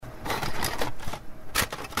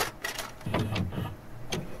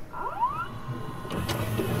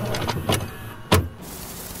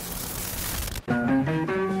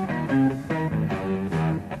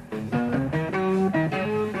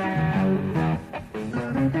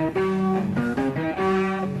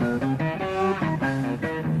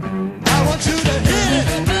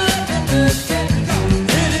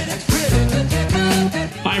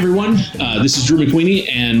This is Drew McQueenie,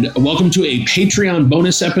 and welcome to a Patreon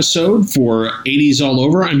bonus episode for 80s All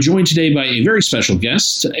Over. I'm joined today by a very special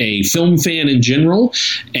guest, a film fan in general,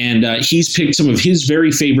 and he's picked some of his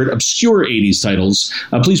very favorite obscure 80s titles.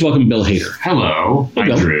 Please welcome Bill Hader. Hello. Hey, Hi,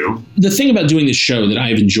 Bill. Drew. The thing about doing this show that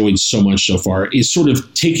I've enjoyed so much so far is sort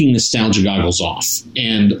of taking nostalgia goggles off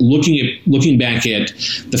and looking back at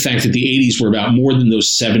the fact that the 80s were about more than those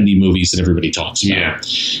 70 movies that everybody talks about.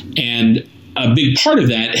 Yeah. And a big part of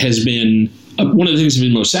that has been, one of the things that's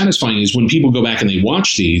been most satisfying is when people go back and they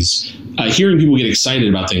watch these, hearing people get excited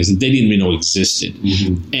about things that they didn't even know existed.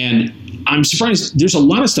 Mm-hmm. And I'm surprised. There's a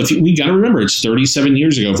lot of stuff. We got to remember it's 37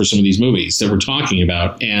 years ago for some of these movies that we're talking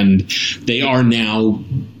about, and they are now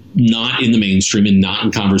not in the mainstream and not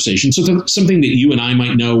in conversation. So something that you and I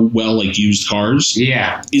might know well, like Used Cars,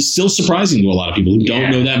 is still surprising to a lot of people who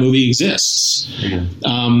don't know that movie exists. Yeah.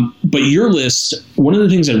 But your list, one of the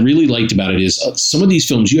things I really liked about it is some of these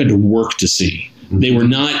films you had to work to see. They were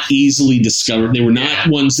not easily discovered. They were not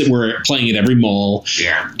ones that were playing at every mall.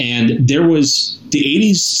 Yeah. And the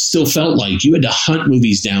 80s still felt like you had to hunt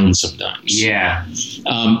movies down sometimes. Yeah.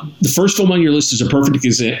 The first film on your list is a perfect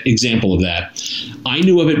example of that. I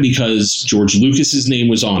knew of it because George Lucas's name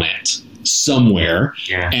was on it somewhere.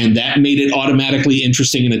 Yeah. And that made it automatically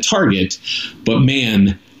interesting and a target. But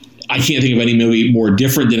man, I can't think of any movie more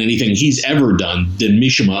different than anything he's ever done than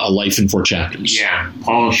Mishima, A Life in Four Chapters. Yeah.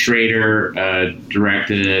 Paul Schrader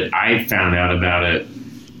directed it. I found out about it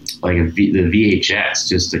like the VHS,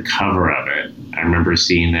 just the cover of it. I remember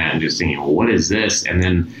seeing that and just thinking, well, what is this? And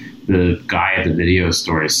then the guy at the video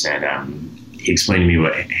store said, he explained to me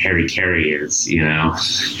what Harry Carey is, you know?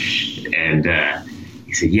 And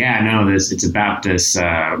he said, yeah, no, it's about this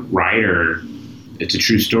writer. It's a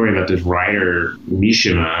true story about this writer,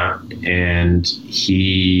 Mishima, and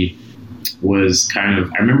he was kind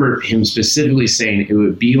of, I remember him specifically saying it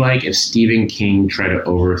would be like if Stephen King tried to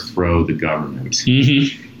overthrow the government.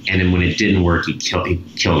 Mm-hmm. And then when it didn't work, he killed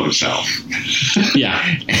himself. Yeah.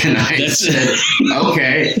 And I said,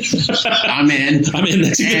 okay, I'm in.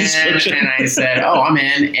 That's a good description. And I said, oh, I'm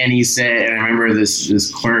in. And he said, and I remember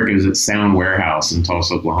this clerk, it was at Sound Warehouse in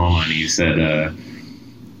Tulsa, Oklahoma, and he said,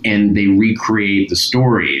 and they recreate the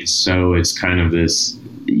stories. So it's kind of this,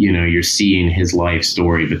 you know, you're seeing his life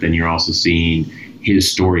story, but then you're also seeing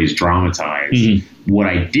his stories dramatized. Mm-hmm. What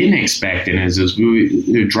I didn't expect is this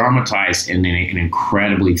movie, they're dramatized in an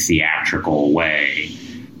incredibly theatrical way.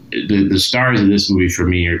 The stars of this movie for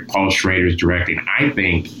me are Paul Schrader's directing. I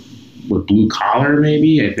think with Blue Collar,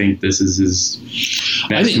 maybe, I think this is his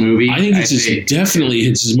best movie. I think definitely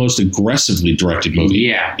it's his most aggressively directed movie.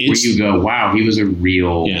 Yeah, where you go, wow, he was a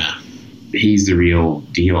real... Yeah. He's the real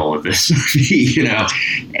deal with this movie, you know.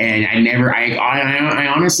 And I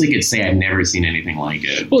honestly could say I've never seen anything like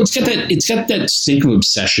it. Well, it's got that stink of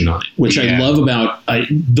obsession on it, which I love about.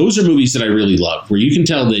 Those are movies that I really love, where you can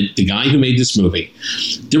tell that the guy who made this movie,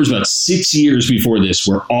 there was about 6 years before this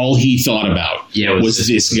where all he thought about was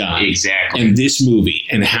this guy, exactly, and this movie,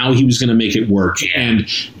 and how he was going to make it work. Yeah. And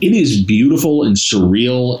it is beautiful and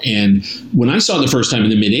surreal. And when I saw it the first time in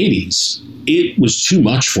the mid '80s. It was too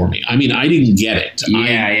much for me. I mean, I didn't get it. No,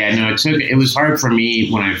 it was hard for me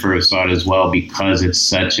when I first saw it as well because it's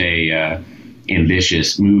such a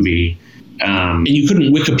ambitious movie. And you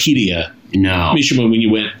couldn't Wikipedia Mishima when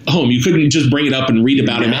you went home. You couldn't just bring it up and read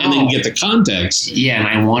about him and then get the context. Yeah, and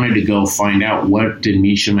I wanted to go find out what did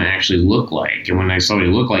Mishima actually look like. And when I saw what he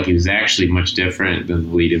looked like, he was actually much different than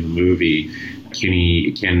the lead in the movie.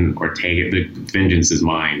 Ken Ortega, the Vengeance is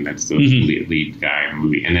Mine. That's the lead guy in the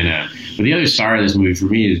movie. And then, but the other star of this movie for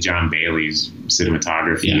me is John Bailey's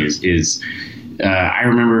cinematography. Yeah. I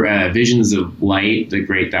remember Visions of Light, the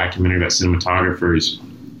great documentary about cinematographers.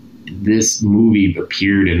 This movie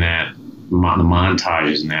appeared in the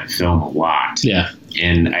montages in that film a lot. Yeah,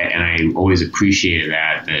 and I always appreciated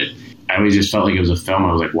that. I always just felt like it was a film.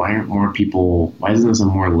 I was like, why isn't this on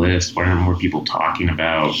more list? Why aren't more people talking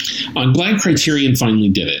about? I'm glad Criterion finally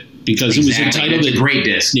did it because it was a title. It's a great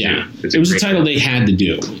disc. Yeah, it was a title they had to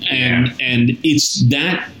do. And it's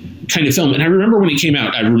that kind of film. And I remember when it came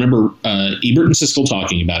out, I remember Ebert and Siskel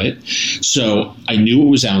talking about it. So I knew it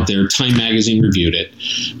was out there. Time Magazine reviewed it.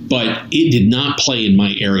 But it did not play in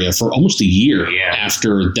my area for almost a year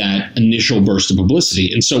after that initial burst of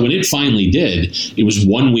publicity. And so when it finally did, it was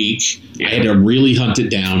 1 week. I had to really hunt it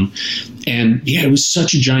down. And it was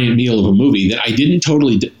such a giant meal of a movie that I didn't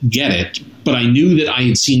totally get it. But I knew that I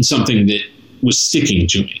had seen something that was sticking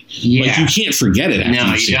to me. Yeah. Like, you can't forget it.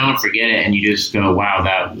 No, you don't forget it, and you just go, wow,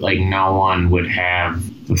 that, like, no one would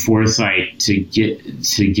have the foresight to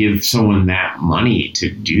give someone that money to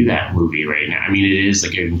do that movie right now. I mean, it is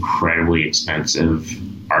like an incredibly expensive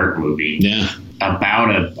art movie. Yeah. About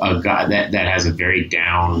a guy that has a very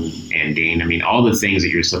down ending. I mean, all the things that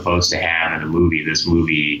you're supposed to have in a movie, this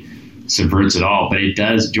movie subverts it all. But it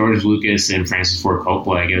does. George Lucas and Francis Ford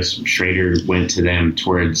Coppola, I guess Schrader went to them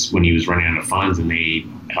towards when he was running out of funds, and they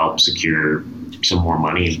helped secure some more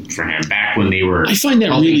money for him back when they were. I find that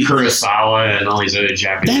really Kurosawa and all these other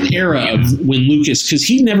Japanese. That era of when Lucas, because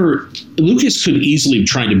Lucas could easily have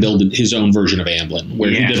tried to build his own version of Amblin, where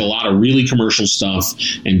he did a lot of really commercial stuff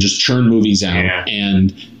and just churned movies out,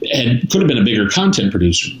 and could have been a bigger content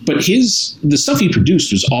producer. But the stuff he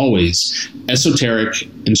produced was always esoteric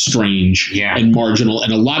and strange and marginal,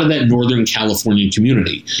 and a lot of that Northern California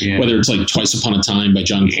community, whether it's like Twice Upon a Time by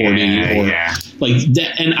John Cordy or like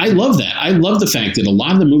that. And I love that. I love the fact that a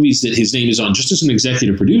lot of the movies that his name is on, just as an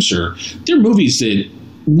executive producer, they're movies that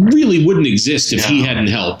really wouldn't exist if he hadn't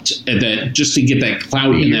helped at that, just to get that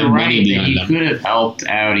clout and that money behind them. He could have helped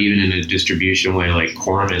out even in a distribution way like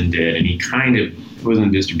Corman did, and he kind of wasn't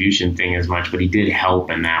a distribution thing as much, but he did help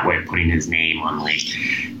in that way, putting his name on like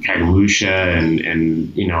Kagamusha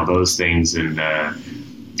and you know, those things. And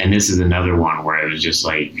this is another one where it was just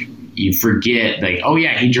like, you forget, like, oh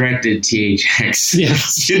yeah, he directed THX.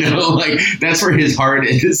 Yes. You know, like, that's where his heart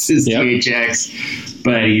is THX.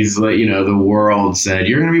 But he's like, you know, the world said,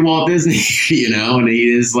 you're going to be Walt Disney, you know, and he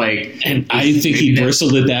is like. And I think he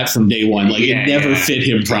bristled at that from day one. Like, it never fit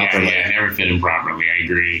him properly. Yeah, it never fit him properly. I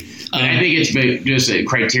agree. And I think it's just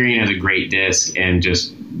Criterion has a great disc, and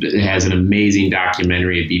just it has an amazing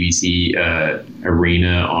documentary at BBC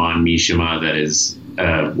Arena on Mishima that is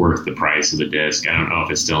worth the price of the disc. I don't know if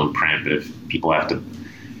it's still in print, but if people have to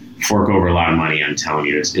fork over a lot of money, I'm telling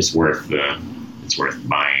you, it's worth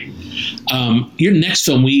buying. Your next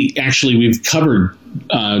film, we've covered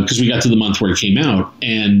because we got to the month where it came out,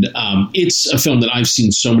 and it's a film that I've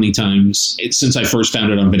seen so many times since I first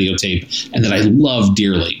found it on videotape, and that I love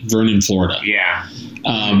dearly. Vernon, Florida. Yeah,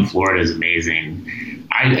 Florida is amazing.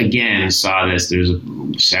 I again saw this. There's a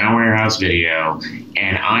Sound Warehouse video,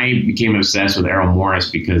 and I became obsessed with Errol Morris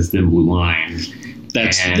because Thin Blue Line.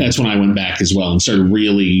 That's when I went back as well and started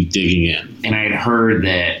really digging in. And I had heard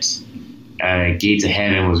that Gates of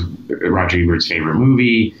Heaven was Roger Ebert's favorite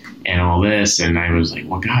movie and all this, and I was like,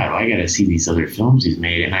 well, God, I got to see these other films he's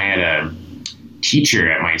made. And I had a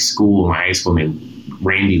teacher at my high school named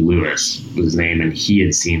Randy Lewis was his name, and he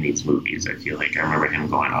had seen these movies. I feel like I remember him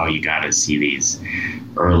going, oh, you got to see these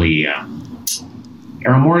early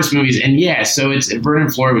Errol Morris movies. And yeah, so it's Vernon,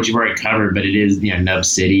 Florida, which you've already covered, but it is, you know, Nub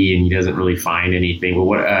City, and he doesn't really find anything,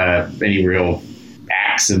 any real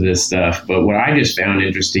acts of this stuff. But what I just found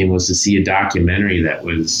interesting was to see a documentary that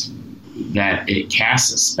it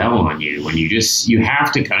casts a spell on you when you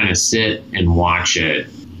have to kind of sit and watch it,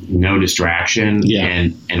 no distraction. Yeah.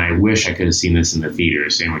 And I wish I could have seen this in the theater,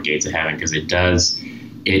 same with Gates of Heaven, because it does.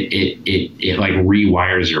 It like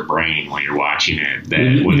rewires your brain when you're watching it.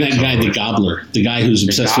 That guy, the Gobbler, the guy who's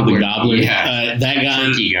obsessed with the Gobbler, that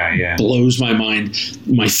guy blows my mind.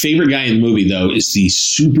 My favorite guy in the movie, though, is the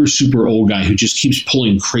super, super old guy who just keeps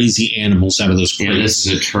pulling crazy animals out of those crates. Yeah, this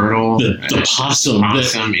is a turtle. The possum.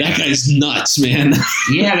 That guy's nuts, man.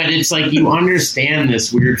 Yeah, but it's like you understand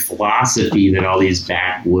this weird philosophy that all these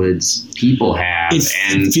backwoods people have.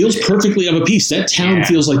 It feels perfectly of a piece. That town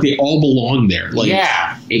feels like they all belong there. Like, yeah.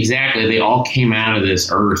 Exactly. They all came out of this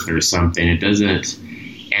earth or something. It doesn't.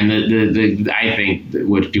 And I think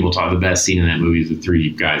what people talk, the best scene in that movie is the three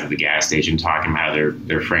guys at the gas station talking about how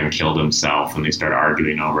their friend killed himself, and they start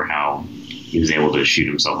arguing over how he was able to shoot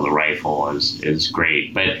himself with a rifle. Is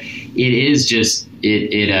great. But it is just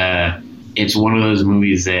it's one of those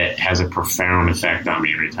movies that has a profound effect on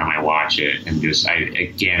me every time I watch it. And it's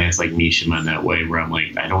like Mishima in that way, where I'm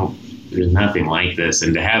like, there's nothing like this.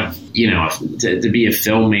 And to have, you know, to be a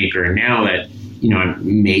filmmaker now that, you know, I've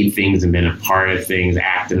made things and been a part of things,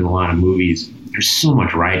 acted in a lot of movies, there's so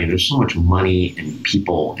much writing, there's so much money and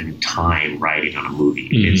people and time writing on a movie.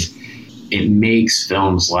 Mm-hmm. It makes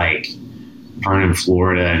films like Vernon,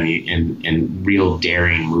 Florida and real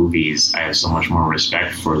daring movies. I have so much more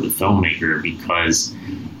respect for the filmmaker, because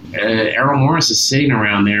Errol Morris is sitting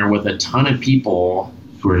around there with a ton of people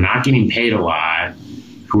who are not getting paid a lot,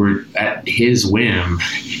 who are at his whim,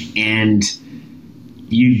 and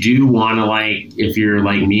you do want to, like, if you're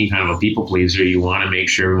like me, kind of a people pleaser, you want to make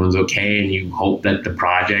sure everyone's okay, and you hope that the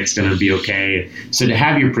project's going to be okay. So to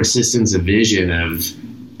have your persistence of vision of,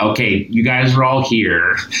 okay, you guys are all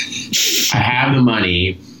here, I have the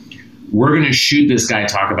money, we're going to shoot this guy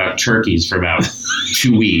talk about turkeys for about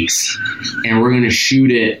 2 weeks, and we're going to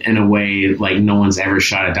shoot it in a way like no one's ever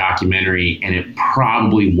shot a documentary, and it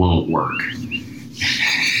probably won't work.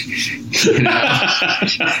 You know?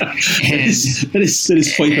 That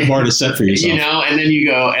is quite the bar to set for yourself. You know, and then you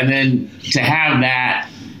go, and then to have that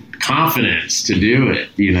confidence to do it,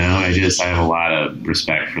 you know, I have a lot of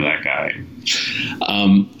respect for that guy.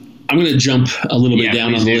 I'm going to jump a little bit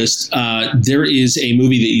down on the list. There is a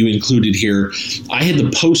movie that you included here. I had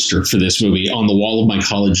the poster for this movie on the wall of my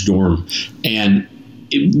college dorm, and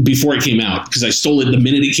before it came out, because I stole it the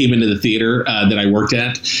minute it came into the theater that I worked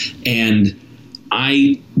at, and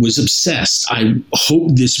I was obsessed. I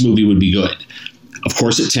hoped this movie would be good. Of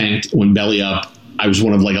course, it tanked when Belly Up. I was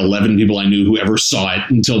one of like 11 people I knew who ever saw it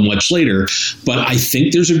until much later. But I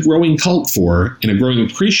think there's a growing cult for and a growing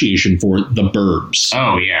appreciation for The Burbs.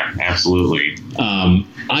 Oh, yeah, absolutely.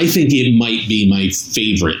 I think it might be my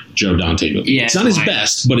favorite Joe Dante movie. Yeah, it's not his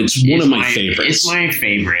best, but it's one of my favorites. It's my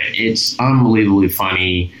favorite. It's unbelievably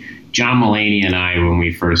funny. John Mulaney and I, when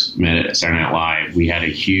we first met at Saturday Night Live, we had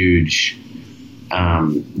a huge...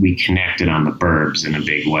 we connected on The Burbs in a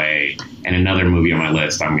big way. And another movie on my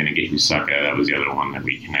list, I'm Gonna Get You Sucker, that was the other one that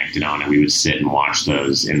we connected on. And we would sit and watch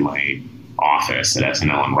those in my office at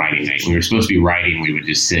SNL on writing night. When we were supposed to be writing, we would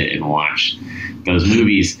just sit and watch those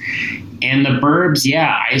movies. And The Burbs,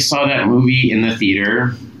 yeah, I saw that movie in the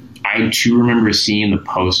theater. I, too, remember seeing the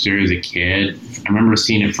poster as a kid. I remember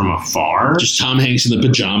seeing it from afar. Just Tom Hanks in the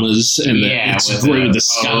pajamas and it's great with the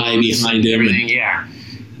sky behind him. Yeah.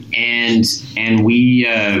 And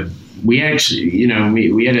we actually, you know,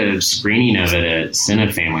 we had a screening of it at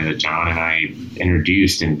Cine Family that John and I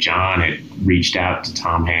introduced, and John had reached out to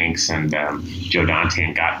Tom Hanks and Joe Dante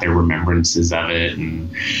and got their remembrances of it and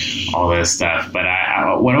all this stuff. But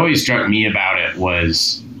what always struck me about it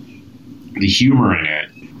was the humor in it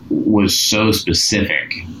was so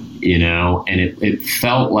specific, you know, and it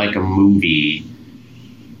felt like a movie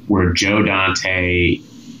where Joe Dante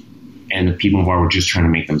and the people involved were just trying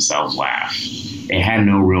to make themselves laugh. It had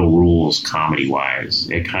no real rules comedy-wise.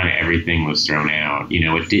 It kind of, everything was thrown out. You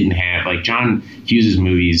know, it didn't have, like John Hughes'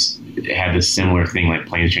 movies had this similar thing like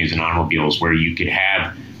Planes, Trains, and Automobiles, where you could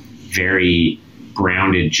have very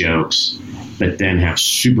grounded jokes, but then have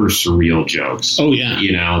super surreal jokes. Oh, yeah.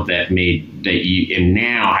 You know, that you, and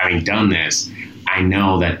now having done this, I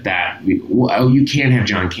know that you can't have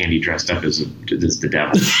John Candy dressed up as the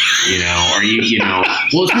devil, you know, or you know,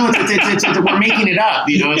 well, no, it's we're making it up,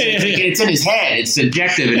 you know, it's in his head, it's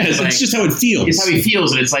subjective, and it's like, just how it feels. It's how he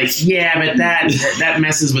feels, and it's like, yeah, but that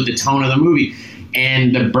messes with the tone of the movie.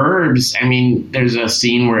 And The Burbs, I mean, there's a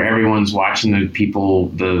scene where everyone's watching the people,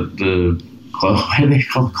 what are they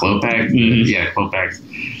called, Klopeks? Mm-hmm. Yeah, Klopeks,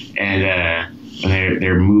 and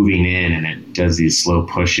they're moving in, and it does these slow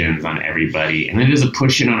push-ins on everybody, and then it does a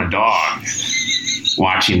push-in on a dog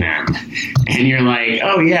watching them, and you're like,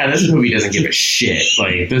 oh yeah, this movie doesn't give a shit.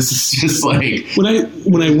 Like, this is just like,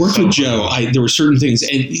 when I worked with Joe, there were certain things,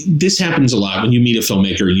 and this happens a lot when you meet a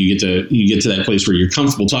filmmaker and you get to that place where you're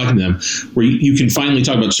comfortable talking to them, where you can finally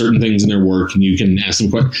talk about certain things in their work, and you can ask them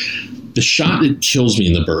questions. The shot that kills me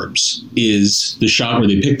in The Burbs is the shot where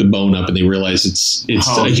they pick the bone up and they realize it's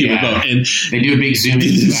a human bone. And they do a big zoom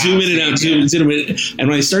in. Zoom in and out, zoom in. And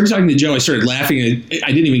when I started talking to Joe, I started laughing.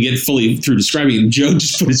 I didn't even get fully through describing it. And Joe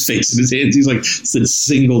just put his face in his hands. He's like, it's the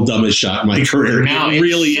single dumbest shot in my career. No, it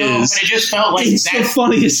really is. But it just felt like it's the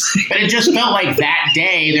funniest thing. But it just felt like that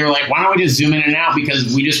day, they were like, why don't we just zoom in and out?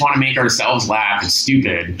 Because we just want to make ourselves laugh. It's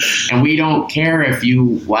stupid. And we don't care if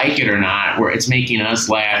you like it or not. It's making us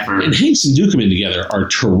laugh. And Hanks and Dukeman together are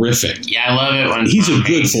terrific. Yeah, I love it when he's a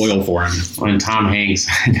good foil for him. When Tom Hanks,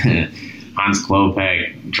 Hans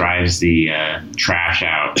Klopek drives the trash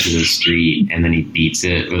out to the street, and then he beats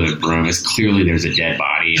it with a broom. It's clearly there's a dead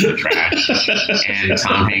body in the trash, and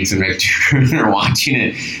Tom Hanks and Rick Turner are watching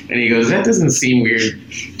it, and he goes, "That doesn't seem weird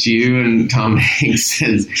to you?" And Tom Hanks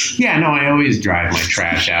says, "Yeah, no, I always drive my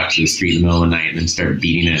trash out to the street in the middle of the night and then start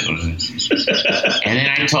beating it." And then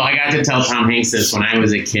I got to tell Tom Hanks this when I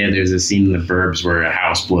was a kid. There's a scene in The Burbs where a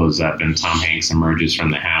house blows up and Tom Hanks emerges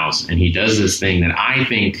from the house, and he does this thing that I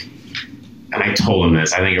think. And I told him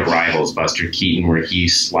this. I think it rivals Buster Keaton, where he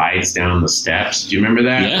slides down the steps. Do you remember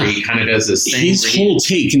that? Yeah. Where he kind of does this thing. His whole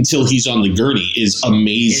take until he's on the gurney is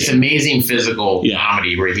amazing. It's amazing physical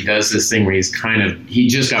comedy where he does this thing where he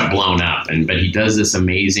just got blown up, but he does this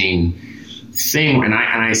amazing thing. And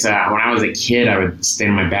I said, when I was a kid, I would stand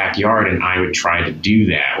in my backyard and I would try to do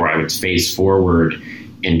that, where I would face forward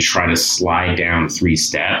and try to slide down 3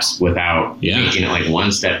 steps without making it like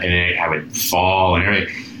one step, and I would fall and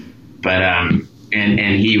everything. But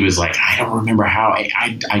And he was like, I don't remember how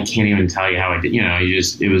I can't even tell you how I did.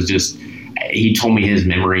 He told me his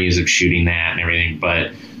memories of shooting that and everything,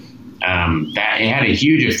 but that it had a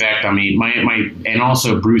huge effect on me. And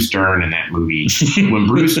also Bruce Dern in that movie.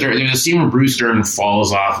 There's a scene where Bruce Dern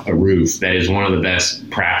falls off a roof that is one of the best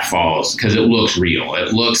Pratt falls because it looks real.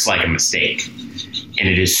 It looks like a mistake, and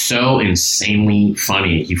it is so insanely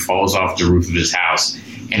funny. He falls off the roof of his house,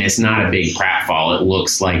 and it's not a big Pratt fall. It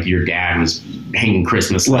looks like your dad was hanging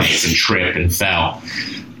Christmas lights and tripped and fell.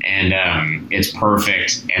 And it's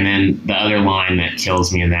perfect. And then the other line that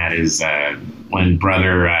kills me in that is when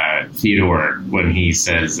Brother Theodore, when he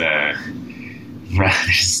says, they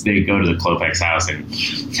go to the Klopek's house, and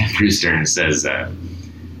Bruce Dern says,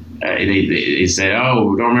 they said,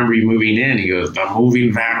 "Oh, don't remember you moving in." He goes, "The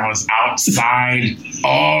moving van was outside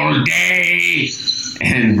all day."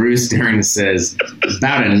 And Bruce Dern says,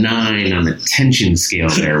 "About a 9 on the tension scale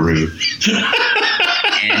there, Ruth."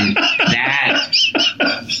 And that,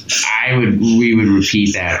 we would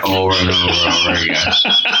repeat that over and over and over again.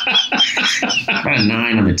 About a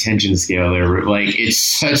 9 on the tension scale there, Ruth. Like, it's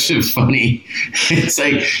such a funny, it's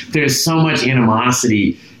like, there's so much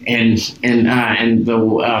animosity and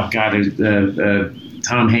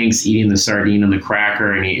Tom Hanks eating the sardine on the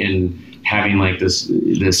cracker and having like this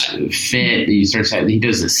fit. He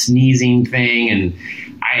does the sneezing thing, and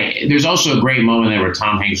there's also a great moment there where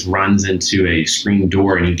Tom Hanks runs into a screen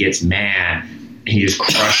door and he gets mad and he just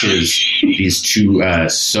crushes these 2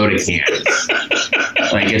 soda cans.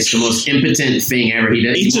 Like, it's the most impotent thing ever.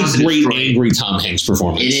 It's a great angry Tom Hanks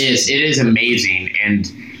performance. It is amazing. And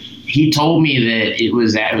he told me that it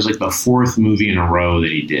was like the 4th movie in a row that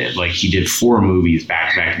he did. Like, he did 4 movies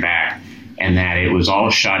back to back to back. And that it was all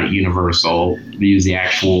shot at Universal. They used the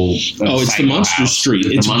actual. It's the Monster Street.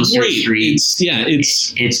 It's Monster great. Street.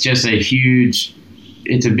 It's just a huge.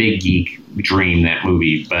 It's a big geek dream, that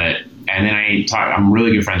movie. And then I'm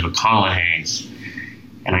really good friends with Colin Hanks,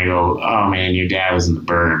 and I go, "Oh man, your dad was in The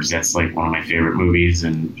Burbs. That's like one of my favorite movies."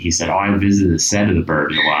 And he said, "Oh, I visited the set of The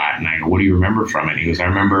Burbs a lot." And I go, "What do you remember from it?" And he goes, "I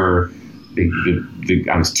remember."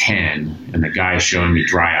 I was 10, and the guy showing me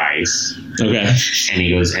Dry Ice. Okay. And he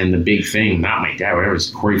goes, and the big thing, not my dad, whatever, was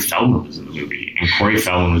Corey Feldman was in the movie. And Corey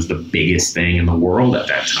Feldman was the biggest thing in the world at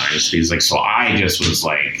that time. So he's like, so I just was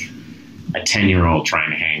like a 10-year-old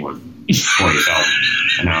trying to hang with Corey Feldman.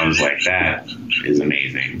 And I was like, that is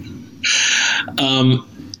amazing.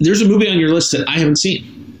 There's a movie on your list that I haven't seen.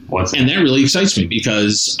 What's that? And that really excites me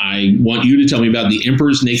because I want you to tell me about The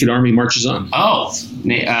Emperor's Naked Army Marches On. Oh,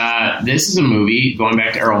 this is a movie, going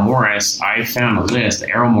back to Errol Morris. I found a list of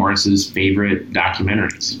Errol Morris's favorite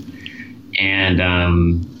documentaries. And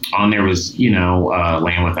on there was,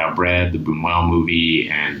 Land Without Bread, the Buñuel movie,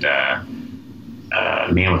 and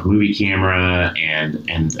Man with Movie Camera,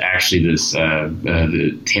 and actually this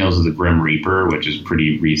the Tales of the Grim Reaper, which is a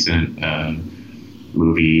pretty recent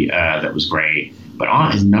movie that was great.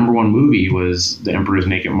 But his number 1 movie was The Emperor's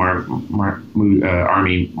Naked Army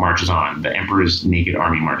Marches On. The Emperor's Naked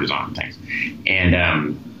Army Marches On. Thanks.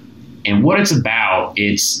 And what it's about,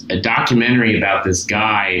 it's a documentary about this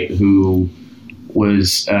guy who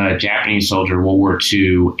was a Japanese soldier in World War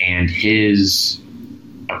II, and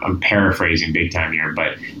I'm paraphrasing big time here,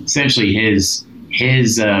 but essentially his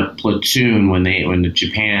platoon, when the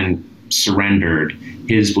Japan surrendered,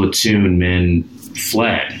 his platoon men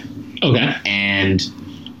fled. Okay. And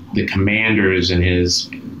the commanders in his,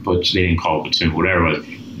 which they didn't call it platoon, whatever it was,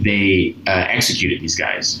 they executed these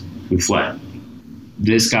guys who fled.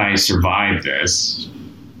 This guy survived this,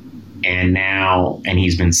 and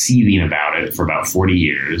he's been seething about it for about 40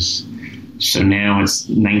 years. So now it's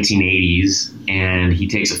 1980s, and he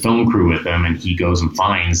takes a film crew with him, and he goes and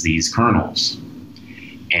finds these colonels.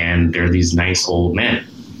 And they're these nice old men.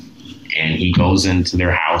 And he goes into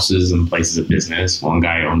their houses and places of business. One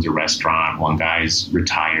guy owns a restaurant. One guy's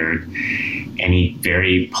retired. And he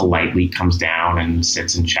very politely comes down and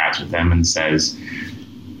sits and chats with them and says,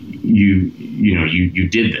 you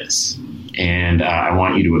did this. And I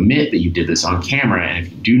want you to admit that you did this on camera. And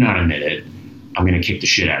if you do not admit it, I'm going to kick the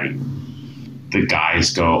shit out of you. The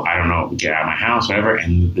guys go, I don't know, get out of my house, whatever.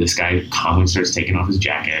 And this guy calmly starts taking off his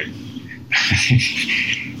jacket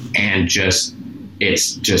and just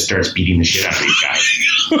starts beating the shit out of these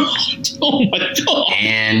guys. Oh my God.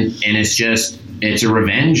 And it's a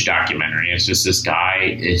revenge documentary. It's just this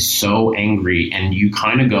guy is so angry, and you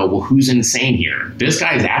kind of go, well, who's insane here? This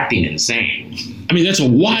guy's acting insane. I mean, that's a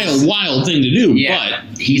wild thing to do. Yeah,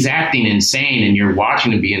 but he's acting insane, and you're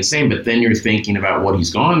watching him be insane, but then you're thinking about what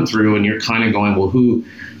he's gone through, and you're kind of going, well, who?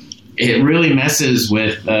 It really messes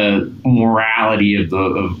with the morality of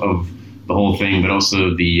the whole thing, but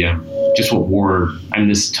also the just what war, I'm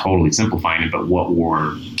just totally simplifying it, but what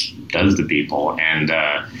war does to people. And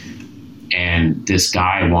this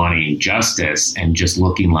guy wanting justice and just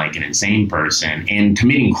looking like an insane person and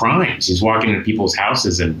committing crimes. He's walking into people's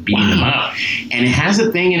houses and beating them up. And it has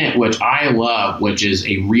a thing in it which I love, which is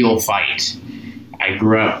a real fight. I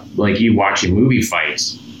grew up like you watching movie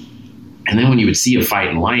fights. And then when you would see a fight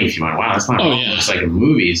in life, you went, wow, that's not what it looks like in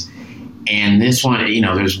movies. And this one,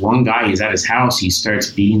 there's one guy, he's at his house, he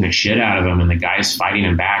starts beating the shit out of him, and the guy's fighting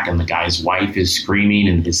him back, and the guy's wife is screaming,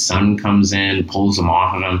 and his son comes in, pulls him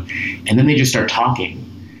off of him, and then they just start talking.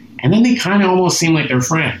 And then they kind of almost seem like they're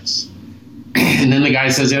friends. And then the guy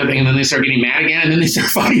says the other thing, and then they start getting mad again, and then they start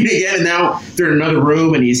fighting again, and now they're in another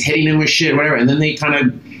room, and he's hitting him with shit, whatever, and then they kind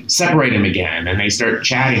of separate him again, and they start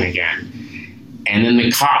chatting again. And then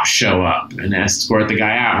the cops show up and escort the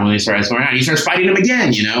guy out. And when they start escorting out, he starts fighting him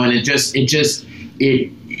again, and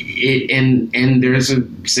and there's a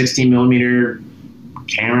 16 millimeter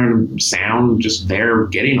camera sound just there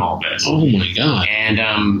getting all this. Oh my God. And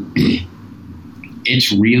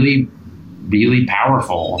it's really, really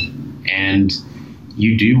powerful. And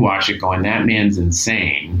you do watch it going, that man's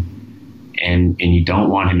insane. And you don't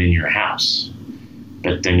want him in your house.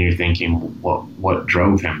 But then you're thinking, what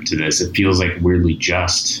drove him to this? It feels like weirdly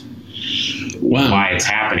just why it's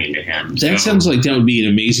happening to him. That sounds like that would be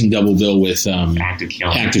an amazing double bill with Act of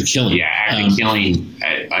Killing. Act of Killing. Yeah, Act of Killing.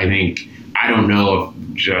 I don't know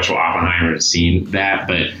if Joshua Oppenheimer has seen that,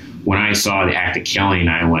 but when I saw the Act of Killing,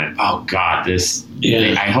 I went, oh God, this.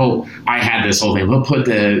 Yeah. I hope I had this whole thing. We'll put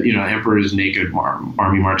the Emperor's Naked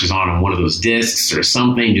Army Marches on one of those discs or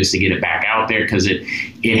something just to get it back out there, because it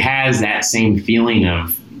has that same feeling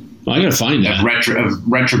of. Well, I gotta find that of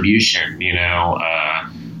retribution.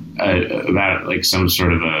 About like some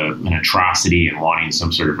sort of an atrocity and wanting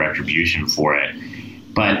some sort of retribution for it.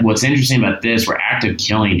 But what's interesting about this, where Act of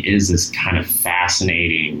Killing is this kind of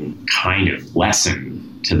fascinating kind of lesson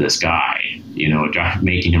to this guy,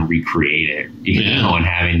 making him recreate it, and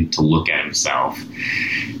having to look at himself.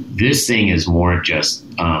 This thing is more just,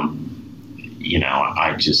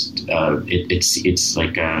 it's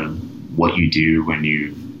like what you do when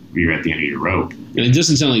you're at the end of your rope. And it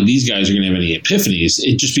doesn't sound like these guys are going to have any epiphanies.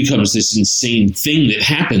 It just becomes this insane thing that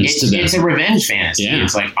happens to them. It's a revenge fantasy. Yeah.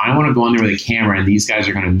 It's like, I want to go in there with a camera, and these guys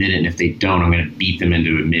are going to admit it, and if they don't, I'm going to beat them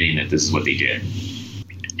into admitting that this is what they did.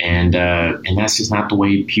 And that's just not the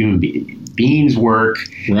way human beings work.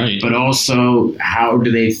 Right. But also, how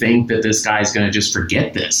do they think that this guy's going to just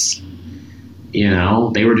forget this?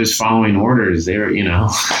 They were just following orders. They were, and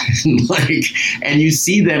you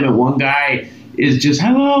see them, and one guy is just,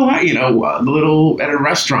 hello, at a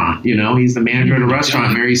restaurant, he's the manager at a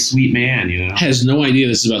restaurant, very sweet man, Has no idea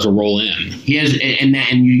this is about to roll in. He has,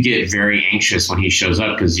 and you get very anxious when he shows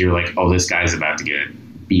up, because you're like, oh, this guy's about to get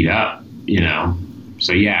beat up,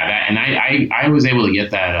 So yeah, I was able to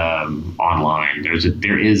get that online. There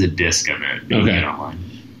is a disc of it being online.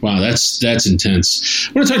 Wow, that's intense.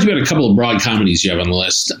 I want to talk to you about a couple of broad comedies you have on the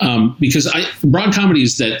list, because broad comedy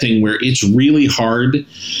is that thing where it's really hard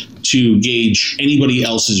to gauge anybody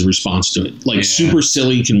else's response to it. Like Super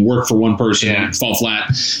Silly can work for one person, fall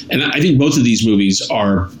flat, and I think both of these movies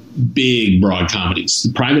are big broad comedies.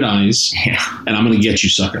 The Private Eyes, and I'm Gonna Get You,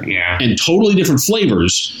 Sucker, and totally different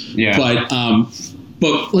flavors.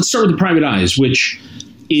 But let's start with The Private Eyes, which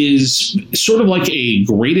is sort of like a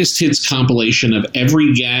greatest hits compilation of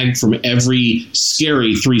every gag from every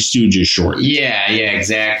scary Three Stooges short. Yeah,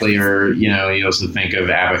 exactly. Or, you also think of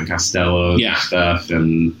Abbott and Costello stuff.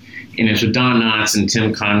 And, so Don Knotts and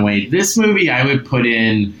Tim Conway. This movie I would put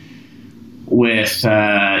in with,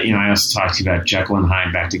 I also talked to you about Jekyll and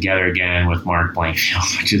Hyde Back Together Again with Mark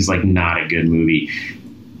Blankfield, which is like not a good movie.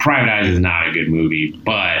 Private Eyes is not a good movie,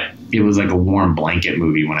 but it was like a warm blanket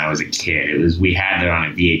movie when I was a kid. We had it on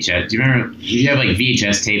a VHS. Do you remember? You have like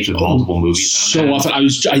VHS tapes with multiple movies on so often.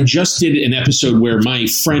 I just did an episode where my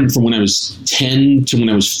friend from when I was 10 to when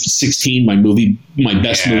I was 16, my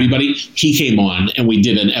best movie buddy, he came on, and we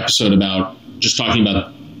did an episode about just talking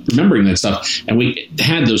about remembering that stuff, and we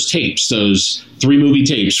had those tapes, those three movie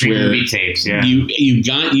tapes, you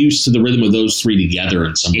got used to the rhythm of those three together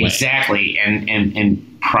in some way. Exactly, and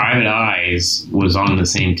Private Eyes was on the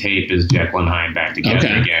same tape as Jekyll and Hyde Back Together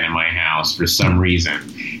Again in my house for some reason,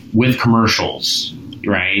 with commercials,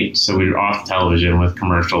 right? So we were off television with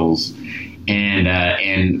commercials,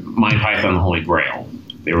 and Monty Python and the Holy Grail.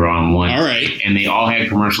 They were on one. All right. And they all had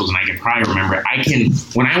commercials, and I can probably remember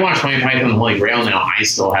it. When I watch Monty Python and the Holy Grail now, I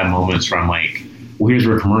still have moments from like well, here's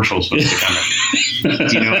where commercials supposed to come in.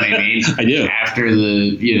 Do you know what I mean? I do. After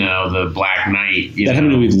the Black Knight. That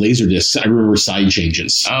happened with Laserdiscs. I remember side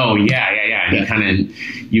changes. Oh, yeah. And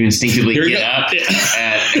you instinctively get up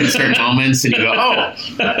at certain moments and you go, oh,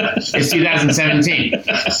 it's 2017.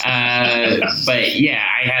 But yeah,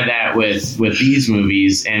 I had that with these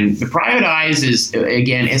movies. And The Private Eyes is,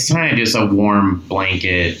 again, it's kind of just a warm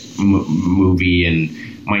blanket movie. And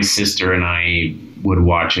my sister and I would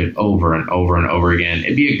watch it over and over and over again.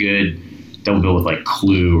 It'd be a good double bill with like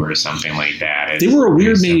Clue or something like that. They were a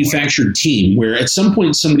weird manufactured team where at some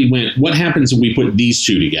point somebody went, what happens if we put these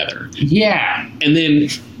two together? Yeah. And then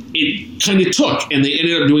it kind of took, and they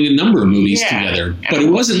ended up doing a number of movies together. But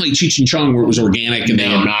it wasn't like Cheech and Chong where it was organic. And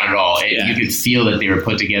no, not at all. You could feel that they were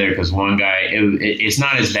put together because one guy, it's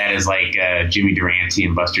not as bad as like Jimmy Durante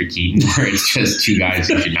and Buster Keaton where it's just two guys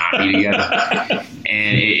who should not be together.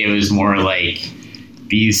 And it was more like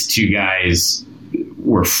these two guys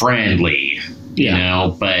were friendly, you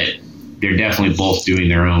know, but they're definitely both doing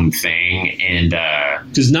their own thing. And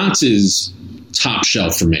because Knotts is top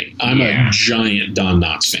shelf for me. I'm a giant Don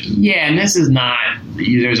Knotts fan. Yeah, and this is not,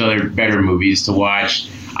 there's other better movies to watch.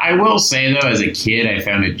 I will say, though, as a kid, I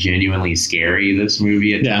found it genuinely scary, this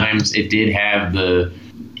movie at times. It did have the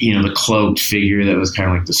cloaked figure that was kind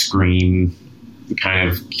of like the Scream kind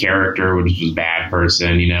of character, which was a bad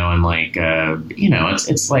person, and like,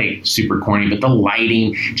 it's like super corny, but the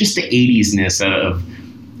lighting, just the 80s-ness of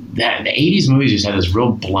that. The 80s movies just had this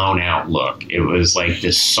real blown out look. It was like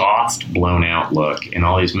this soft blown out look in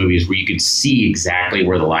all these movies where you could see exactly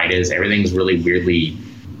where the light is. Everything's really weirdly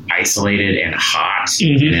isolated and hot,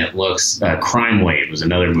 and it looks, Crime Wave was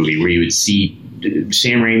another movie where you would see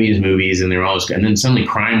Sam Raimi's movies and they're all just, and then suddenly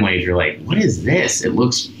Crime Wave, you're like, what is this? It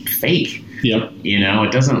looks fake. Yep.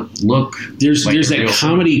 It doesn't look. There's that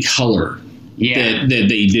comedy color that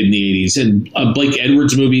they did in the 80s, and Blake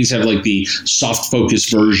Edwards movies have like the soft focus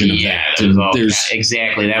version of that.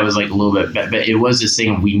 Exactly, that was like a little bit, but it was this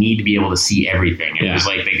thing of we need to be able to see everything. It was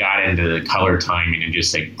like they got into the color timing and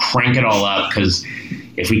just like crank it all up because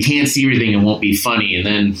if we can't see everything, it won't be funny. And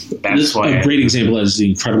then that's why a great example is The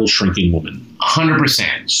Incredible Shrinking Woman.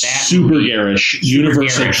 100%. Super garish,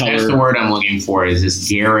 universal color. That's the word I'm looking for, is this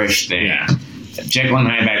garish thing. Yeah. Jekyll and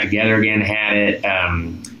Hyde Back Together again had it.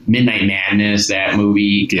 Midnight Madness, that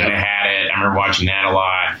movie kind of had it. I remember watching that a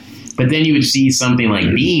lot. But then you would see something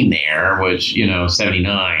like Being There, which,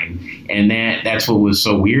 79. And that's what was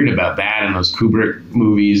so weird about that and those Kubrick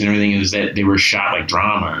movies and everything, is that they were shot like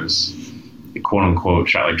dramas, quote unquote,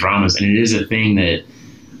 shot like dramas. And it is a thing that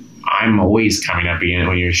I'm always coming up against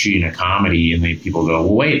when you're shooting a comedy and people go,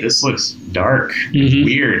 well, wait, this looks dark and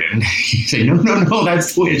weird. And you say, no,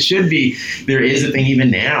 that's the way it should be. There is a thing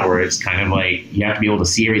even now where it's kind of like you have to be able to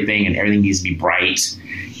see everything and everything needs to be bright.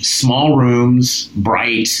 Small rooms,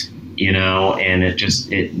 bright, and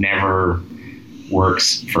it never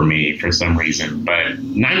works for me for some reason. But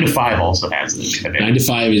 9 to 5 also has it. 9 to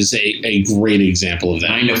 5 is a great example of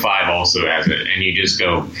that. 9 to 5 also has it. And you just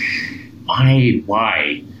go,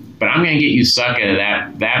 why? But I'm going to get you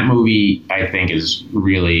Sucka. That movie, I think, is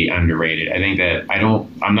really underrated. I think that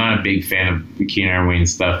I'm not a big fan of Keenan Iron Wayne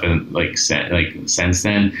stuff and since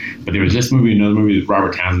then. But there was this movie, another movie with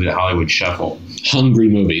Robert Townsend, Hollywood Shuffle. Hungry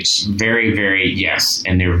movies. Very, very, yes.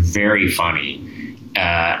 And they're very funny.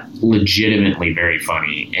 Legitimately very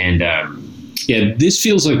funny. And, this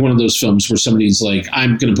feels like one of those films where somebody's like,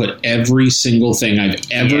 I'm going to put every single thing I've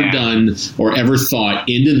ever done or ever thought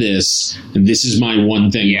into this, and this is my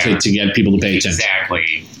one thing to get people to pay attention.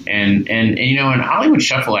 Exactly. And and Hollywood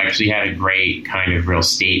Shuffle actually had a great kind of real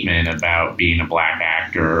statement about being a black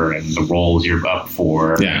actor and the roles you're up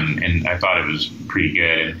for. Yeah. And I thought it was pretty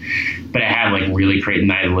good. But it had like really great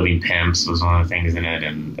Night of the Living Pimps was one of the things in it.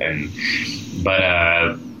 But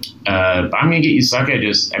I'm going to get you Sucka.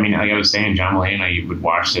 Like I was saying, John Mulaney and I would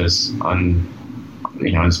watch this on,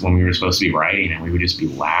 it's when we were supposed to be writing, and we would just be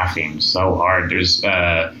laughing so hard. There's, and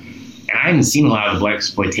I haven't seen a lot of the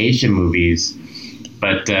blaxploitation movies,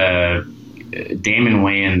 but Damon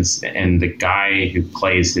Wayans and the guy who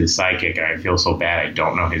plays his sidekick, and I feel so bad I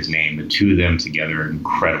don't know his name. The two of them together are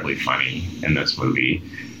incredibly funny in this movie.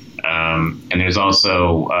 And there's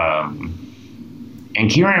also. And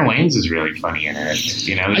Kieran Wayans is really funny in it.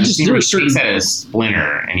 He takes out a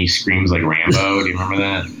splinter and he screams like Rambo. Do you remember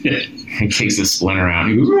that? He takes the splinter out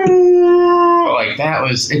and he goes, like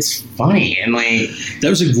it's funny. And like, that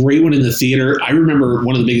was a great one in the theater. I remember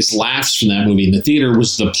one of the biggest laughs from that movie in the theater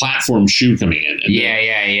was the platform shoe coming in.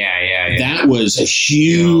 And that was a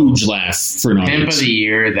huge laugh for an audience. Pimp of the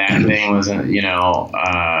Year, that thing was,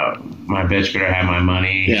 my bitch better have my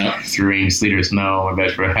money. Yeah. Through rain, sleet, or snow, my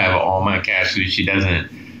bitch better have all my cash. If she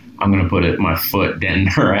doesn't, I'm going to put my foot dead in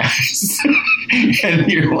her ass. And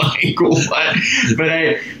you're like, what? But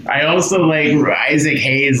I also like Isaac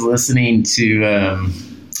Hayes listening to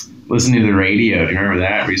the radio. Do you remember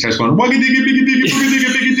that? Where he starts going, wugga digga bigga digga bugga digga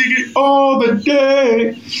bigga digga all the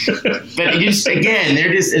day. But just again,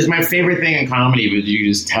 it's my favorite thing in comedy, but you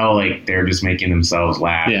just tell like they're just making themselves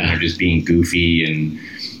laugh and they're just being goofy. And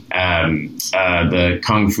the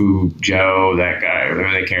Kung Fu Joe, that guy,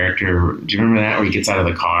 whatever the character, do you remember that, where he gets out of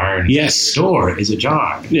the car and yes, your door is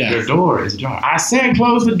ajar. Yeah. Your door is ajar. I said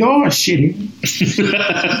close the door, shitty.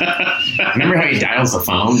 Remember how he dials the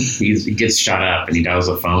phone? He gets shut up and he dials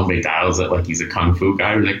the phone, but he dials it like he's a Kung Fu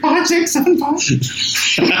guy. He's like 5, 6, 7, 5.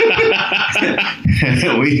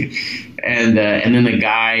 and then the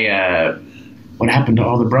guy. What happened to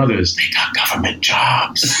all the brothers? They got government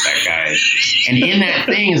jobs. That guy. And in that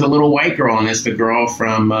thing is a little white girl, and it's the girl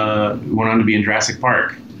from who went on to be in Jurassic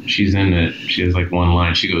Park. She's in it. She has like one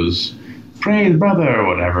line. She goes, "Praise brother" or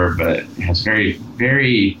whatever. But it's very,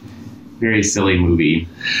 very, very silly movie.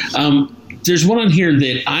 There's one on here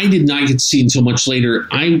that I did not get to see until much later.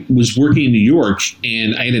 I was working in New York,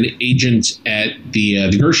 and I had an agent at the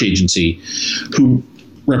Gersh agency who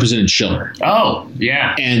represented Schiller. Oh,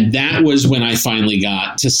 yeah. And that was when I finally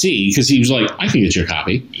got to see, because he was like, I can get you a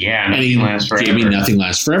copy. Yeah, and he gave me Nothing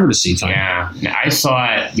Lasts Forever to see. Yeah. Now, I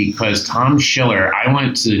saw it because Tom Schiller, I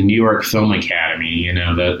went to the New York Film Academy, you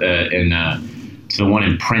know, to the one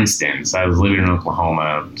in Princeton. So I was living in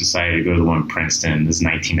Oklahoma, decided to go to the one in Princeton. This is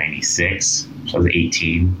 1996, so I was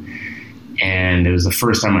 18. And it was the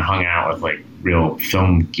first time I hung out with like real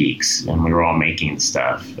film geeks, and we were all making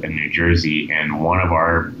stuff in New Jersey. And one of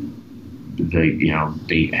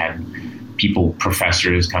they had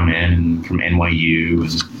professors come in from NYU,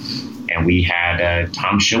 and we had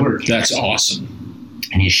Tom Schiller. That's awesome.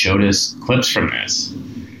 And he showed us clips from this.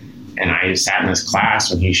 And I sat in this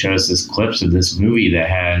class when he showed us this clips of this movie that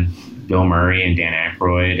had Bill Murray and Dan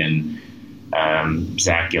Aykroyd and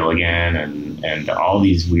Zach Gilligan and all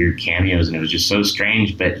these weird cameos, and it was just so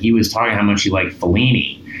strange. But he was talking how much he liked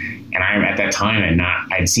Fellini, and I at that time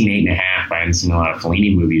I'd seen 8½, but I hadn't seen a lot of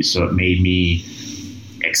Fellini movies, so it made me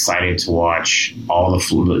excited to watch all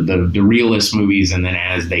the realist movies, and then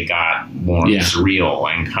as they got more surreal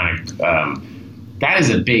and kind of that is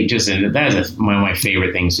one of my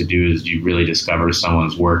favorite things to do, is you really discover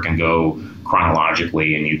someone's work and go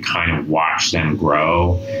chronologically, and you kind of watch them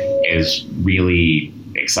grow, is really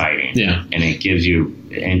exciting. Yeah. And it gives you,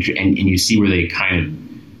 and you see where they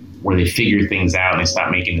figure things out and they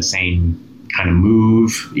stop making the same kind of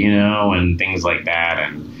move, you know, and things like that.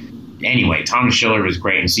 And anyway, Tom Schiller was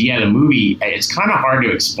great. And so, yeah, the movie, it's kind of hard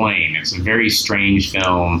to explain. It's a very strange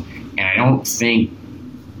film, and I don't think,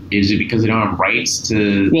 is it because they don't have rights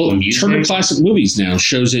to the music? Turner Classic Movies now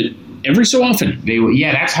shows it every so often.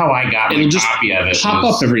 That's how I got my copy of it. Pop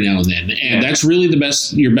up every now and then, and that's really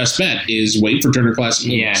your best bet is wait for Turner Classic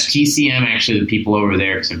Movies. Yeah, TCM, actually, the people over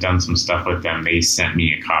there, because I've done some stuff with them, they sent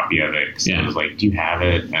me a copy of it, because I was like, do you have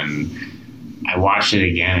it? And I watched it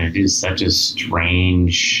again, and it is such a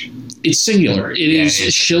strange... It's singular. It is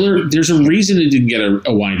Schiller. There's a reason it didn't get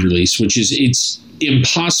a wide release, which is it's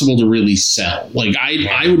impossible to really sell. Like I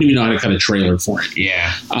wouldn't even know how to cut a trailer for it.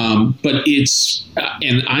 Yeah. But it's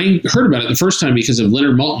and I heard about it the first time because of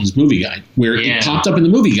Leonard Maltin's movie guide, where it popped up in the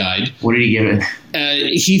movie guide. What did he give it?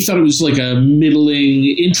 He thought it was like a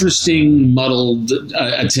middling, interesting, muddled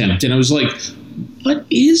attempt, and I was like, what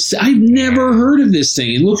is I've never heard of this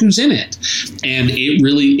thing, and look who's in it. And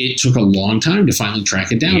it took a long time to finally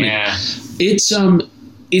track it down. Yeah.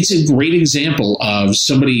 It's a great example of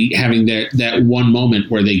somebody having that one moment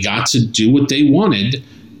where they got to do what they wanted,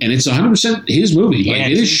 and it's 100% his movie. Yeah,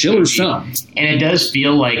 like, it is Schiller's film. And it does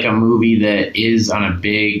feel like a movie that is on a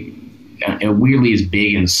big, it weirdly is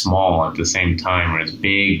big and small at the same time, where it's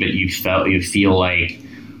big, but you feel like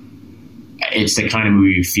it's the kind of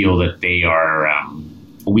movie you feel that they are,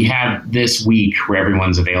 we have this week where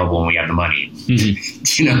everyone's available and we have the money. Mm-hmm.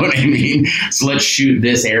 Do you know what I mean? So let's shoot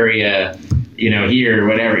this area, you know, here,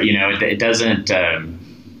 whatever, you know, it doesn't,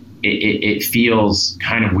 it feels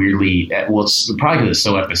kind of weirdly, well, it's probably because it's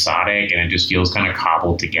so episodic and it just feels kind of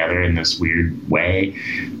cobbled together in this weird way.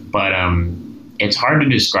 But it's hard to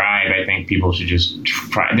describe. I think people should just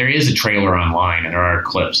try. There is a trailer online and there are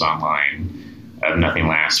clips online of Nothing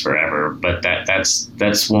Lasts Forever. But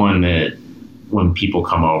that's one that when people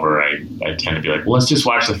come over, I tend to be like, well, let's just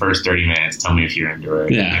watch the first 30 minutes. Tell me if you're into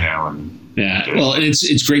it. Yeah. You know, and Yeah, well, and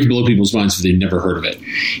it's great to blow people's minds if they've never heard of it.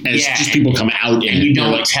 As just people come out and you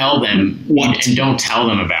don't tell them what, and don't tell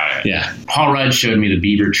them about it. Yeah, Paul Rudd showed me the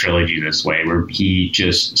Bieber trilogy this way, where he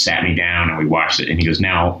just sat me down and we watched it, and he goes,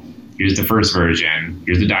 "Now, here's the first version.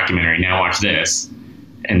 Here's the documentary. Now watch this."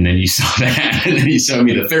 And then you saw that, and then he showed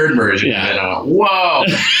me the third version, and I went, "Whoa!"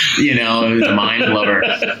 It was a mind blower.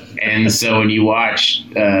 And so when you watch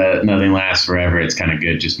Nothing Lasts Forever, it's kind of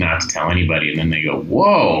good just not to tell anybody, and then they go,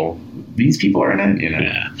 "Whoa, these people are in it."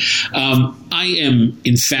 Yeah. I am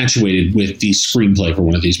infatuated with the screenplay for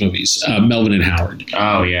one of these movies, Melvin and Howard.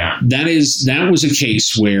 Oh yeah, that was a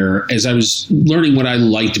case where, as I was learning what I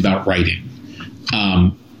liked about writing,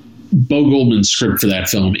 Bo Goldman's script for that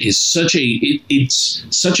film is such a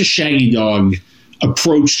Shaggy Dog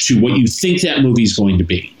approach to what you think that movie's going to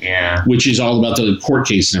be. Yeah. Which is all about the court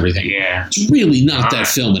case and everything. Yeah. It's really not that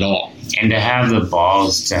film at all. And to have the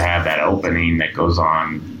balls to have that opening that goes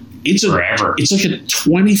on forever. It's like a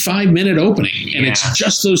 25-minute opening, and it's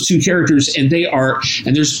just those two characters, and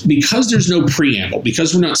because there's no preamble,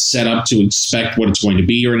 because we're not set up to expect what it's going to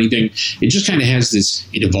be or anything, it just kind of has this,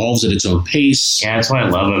 it evolves at its own pace. Yeah, that's what I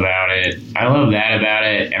love about it. I love that about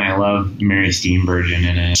it, and I love Mary Steenburgen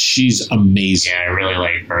in it. She's amazing. Yeah, I really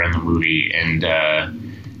like her in the movie, and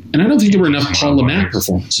I don't think there were enough Paul Le Mat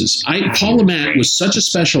performances. Paul Le Mat was such a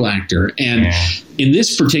special actor, and in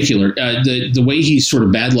this particular, the way he's sort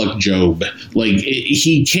of bad luck Job, like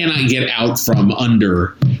he cannot get out from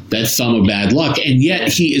under that thumb of bad luck, and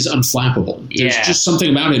yet he is unflappable. There's just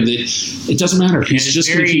something about him that it doesn't matter. He's just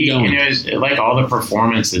going to keep going. It was like all the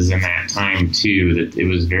performances in that time too. That it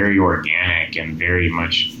was very organic and very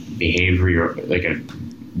much behavior.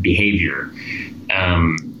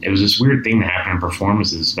 It was this weird thing that happened in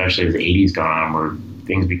performances, especially as the 80s got on, where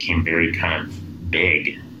things became very kind of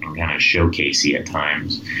big and kind of showcasey at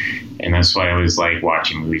times. And that's why I always like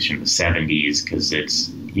watching movies from the 70s, because it's,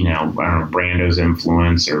 I don't know, Brando's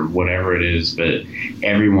influence or whatever it is, but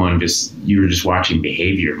everyone you were just watching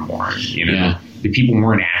behavior more, The people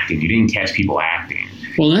weren't acting. You didn't catch people acting.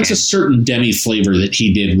 Well, that's a certain Demi flavor that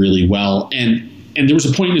he did really well. And there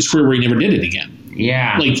was a point in his career where he never did it again.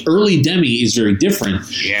 Yeah. Like early Demi is very different.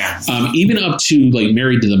 Yeah. Even up to like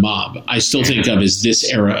Married to the Mob, I still think of as this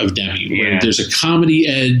era of Demi, where there's a comedy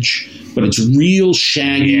edge, but it's real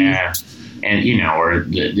shaggy. Yeah. And,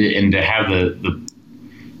 and to have the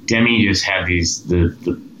Demi just had the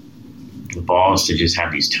balls to just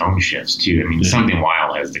have these tone shifts too. I mean, Something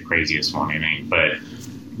Wild has the craziest one, I think. But,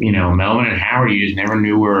 Melvin and Howard, you just never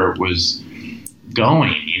knew where it was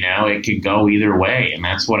going. It could go either way, and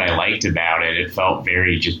that's what I liked about it. It felt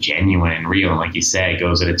very just genuine and real, and like you said, it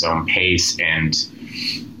goes at its own pace, and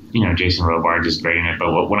Jason Robards is great in it.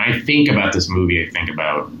 But when I think about this movie, I think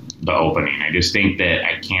about the opening. I just think that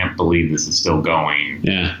I can't believe this is still going,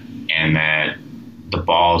 and that the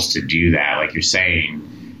balls to do that, like you're saying,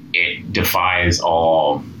 it defies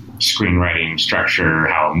all screenwriting structure,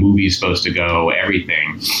 how a movie's supposed to go,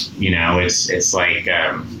 everything. It's like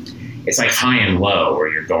it's like high and low,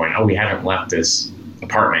 where you're going, oh, we haven't left this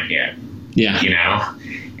apartment yet. Yeah.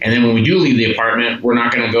 And then when we do leave the apartment, we're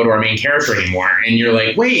not going to go to our main character anymore. And you're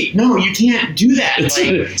like, wait, no, you can't do that.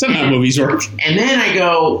 It's not how movies work. And then I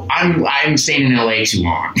go, I'm staying in LA too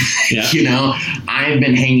long. Yeah. I've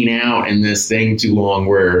been hanging out in this thing too long,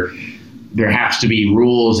 where there has to be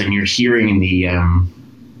rules, and you're hearing the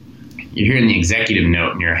executive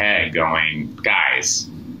note in your head going, guys,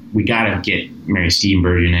 we got to get Mary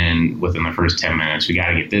Steenburgen in within the first 10 minutes. We got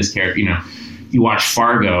to get this character. You watch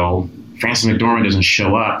Fargo, Frances McDormand doesn't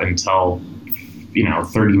show up until,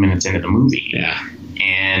 30 minutes into the movie. Yeah.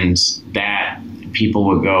 And that people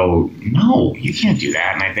would go, no, you can't do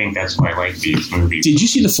that. And I think that's why I like these movies. Did you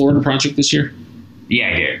see the Florida Project this year? Yeah,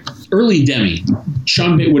 I did. Early Demi,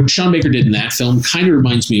 what Sean Baker did in that film kind of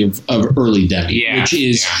reminds me of early Demi, which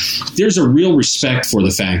is there's a real respect for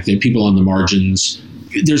the fact that people on the margins,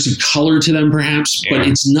 there's a color to them perhaps, but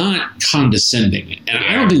it's not condescending. And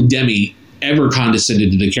I don't think Demi ever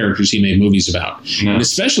condescended to the characters he made movies about. No. And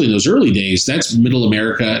especially in those early days, that's middle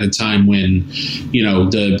America at a time when,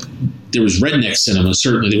 there was redneck cinema.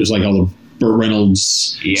 Certainly there was like all the Burt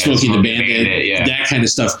Reynolds, Smokey the Bandit, that kind of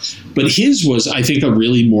stuff. But his was, I think, a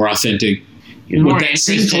really more authentic, more that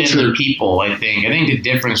same culture. In people, I think. I think the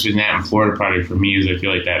difference between that and Florida Project for me is I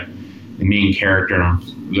feel like that the main character,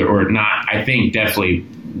 or not, I think definitely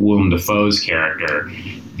Willem Dafoe's character,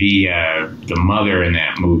 the mother in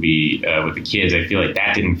that movie with the kids, I feel like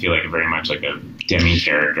that didn't feel like very much like a Demi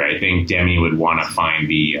character. I think Demi would want to find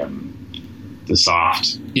the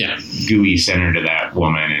soft, gooey center to that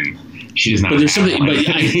woman, and She does not. But there's have something. one. But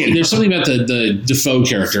there's something about the Defoe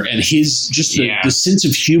character and his just the sense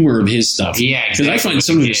of humor of his stuff. Yeah, because I find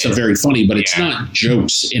some of his stuff very funny, but it's not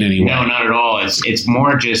jokes in any way. No, not at all. It's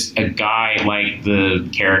more just a guy like the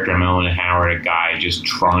character Melvin Howard, a guy just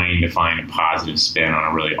trying to find a positive spin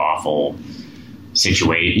on a really awful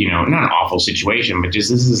situation. Not an awful situation, but just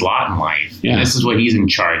this is his lot in life. Yeah. And this is what he's in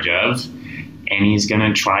charge of, and he's going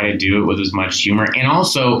to try to do it with as much humor and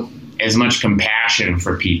also as much compassion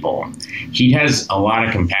for people. He has a lot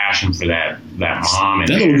of compassion for that mom. And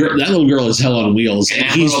that little girl is hell on wheels, and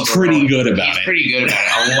he's pretty good about it. Pretty good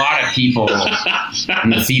about it. A lot of people in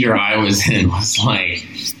the theater I was in was like,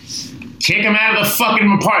 kick him out of the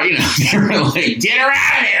fucking apartment. They were like, get her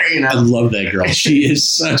out of here. I love that girl. She is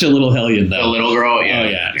such a little hellion, though. The little girl, yeah. Oh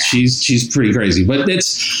yeah, she's pretty crazy. But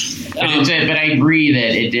it's. But I agree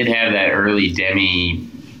that it did have that early Demi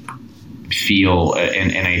feel,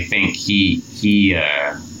 and I think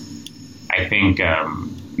I think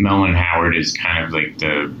Melvin Howard is kind of like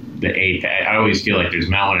the ape. I always feel like there's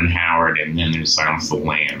Melvin and Howard, and then there's Silence of the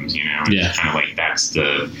Lambs. It's kind of like that's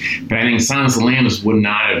the. But I think Silence of the Lambs would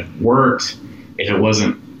not have worked if it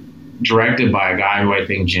wasn't directed by a guy who I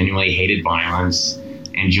think genuinely hated violence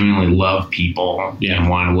and genuinely loved people and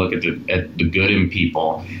wanted to look at the good in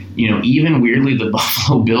people. Even weirdly, the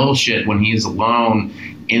Buffalo Bill shit when he's alone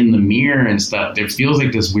in the mirror and stuff, there feels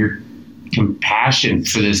like this weird compassion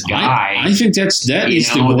for this guy. I think that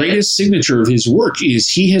is the greatest signature of his work. Is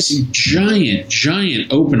he has a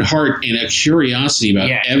giant open heart and a curiosity about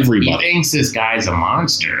everybody. He thinks this guy's a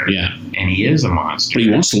monster. Yeah, and he is a monster. But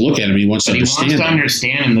he wants to look at him. He wants to understand. He wants to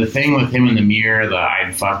understand him. The thing with him in the mirror, the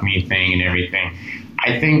 "I'd fuck me" thing, and everything.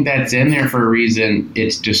 I think that's in there for a reason.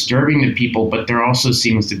 It's disturbing to people, but there also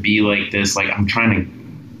seems to be like this, like, I'm trying to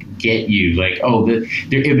get you. Like, it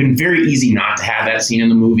would have been very easy not to have that scene in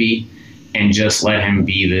the movie and just let him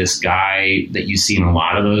be this guy that you see in a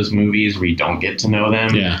lot of those movies where you don't get to know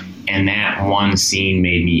them. Yeah. And that one scene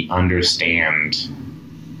made me understand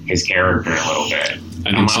his character a little bit.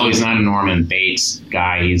 He's not a Norman Bates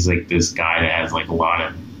guy. He's like this guy that has like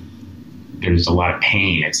there's a lot of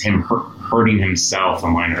pain. It's him hurting himself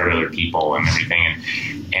and wanting to hurt other people and everything.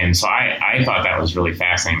 And so I thought that was really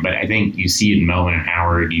fascinating. But I think you see it in Melvin and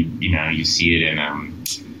Howard. You see it in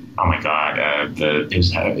oh my God, it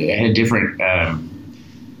had a different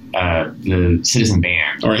the Citizen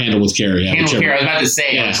Band or Handle with Care. Yeah, Handle with Care. I was about to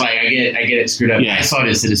say, it's like I get it screwed up. Yeah. I saw it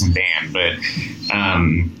as Citizen Band, but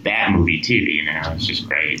that movie too. It's just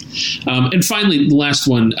great. And finally, the last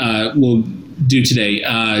one we'll do today.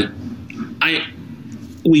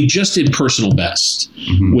 We just did Personal Best,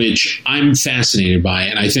 which I'm fascinated by,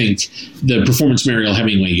 and I think the performance Mariel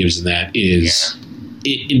Hemingway gives in that is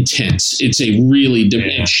intense. It's a really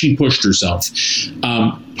different, and she pushed herself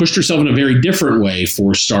in a very different way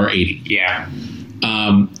for Star 80. Yeah.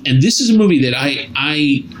 And this is a movie that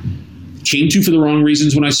I came to for the wrong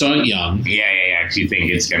reasons when I saw it young. Yeah. You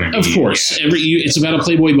think it's going to be... Of course. It's about a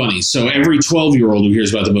Playboy bunny, so every 12-year-old who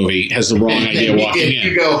hears about the movie has the wrong idea walking in.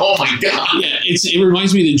 You go, oh my God. Yeah, it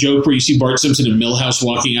reminds me of the joke where you see Bart Simpson and Milhouse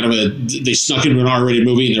walking out of they snuck into an R-rated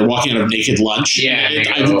movie and they're walking out of Naked Lunch. Yeah.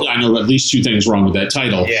 I know at least two things wrong with that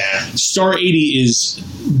title. Yeah. Star 80 is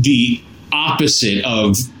the opposite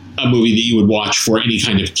of a movie that you would watch for any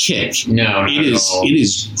kind of kick. No, it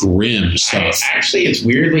is grim stuff. Actually, it's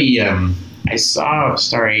weirdly... I saw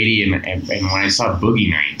Star 80 and when I saw Boogie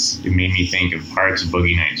Nights, it made me think of parts of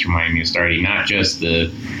Boogie Nights reminding me of Star 80, not just the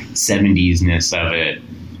 70s-ness of it.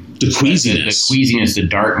 The queasiness. The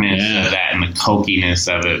darkness of that and the cokiness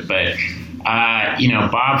of it. But,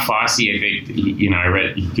 Bob Fosse, I think, I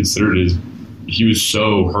read, he considered it he was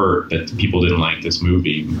so hurt that people didn't like this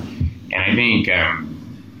movie. And I think,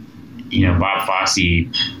 Bob Fosse...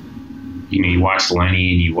 you watch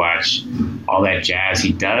Lenny and you watch all that jazz.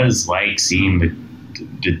 He does like seeing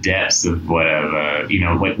the depths of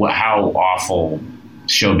how awful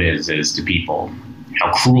showbiz is to people,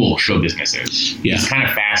 how cruel show business is. Yeah. He's kind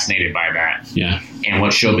of fascinated by that. Yeah. And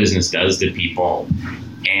what show business does to people.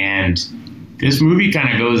 And this movie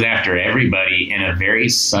kind of goes after everybody in a very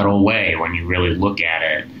subtle way when you really look at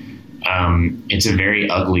it. It's a very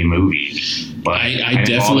ugly movie, but I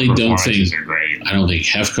definitely don't think I don't think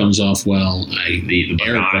Hef comes off well. The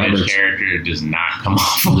Eric Roberts character does not come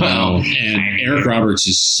off well. No, and Eric Roberts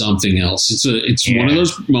is something else. It's one of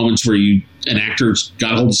those moments where an actor's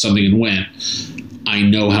got hold of something and went, I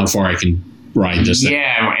know how far I can ride this thing.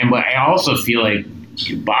 Yeah, but I also feel like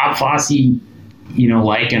Bob Fosse,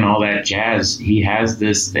 like in all that jazz, he has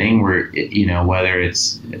this thing where whether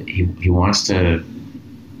it's he wants to.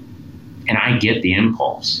 And I get the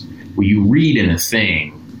impulse. Where you read in a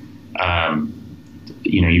thing,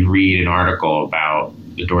 you read an article about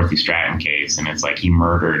the Dorothy Stratton case, and it's like he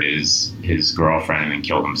murdered his girlfriend and then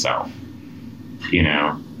killed himself,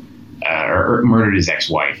 or murdered his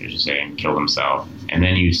ex-wife, I should say, and killed himself. And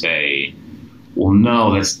then you say, well,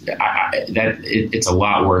 no, it's a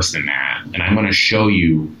lot worse than that. And I'm going to show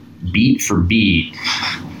you beat for beat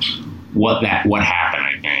what happened,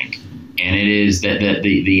 I think. And it is that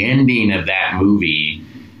the ending of that movie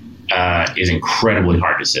is incredibly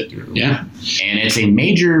hard to sit through. Yeah. And it's a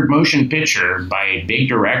major motion picture by a big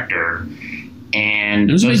director. And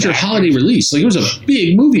it was a major holiday release. Like, it was a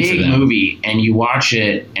big movie for them. Big movie. And you watch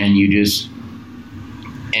it and you just...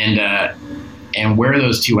 And where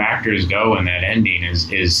those two actors go in that ending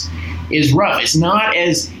is rough. It's not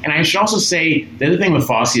as... And I should also say, the other thing with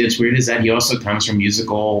Fosse that's weird is that he also comes from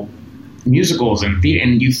musicals and theater,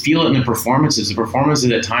 and you feel it in the performances. The performances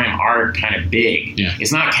at the time are kind of big. Yeah.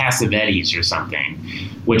 It's not Cassavetes or something,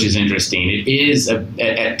 which is interesting. It is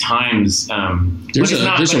at times...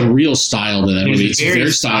 There's a real style to that movie. It's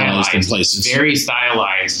very stylized in places. Very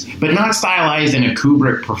stylized, but not stylized in a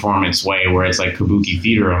Kubrick performance way where it's like kabuki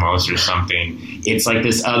theater almost or something. It's like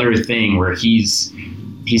this other thing where he's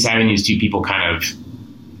having these two people kind of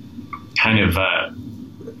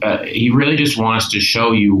he really just wants to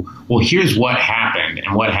show you, well, here's what happened,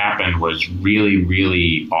 and what happened was really,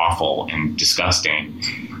 really awful and disgusting.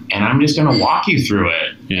 And I'm just going to walk you through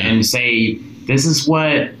it and say, this is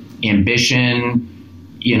what ambition,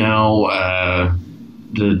 the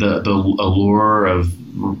allure of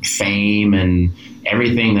fame and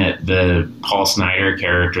everything that the Paul Snider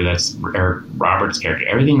character, that's Eric Roberts' character,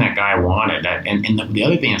 everything that guy wanted. And the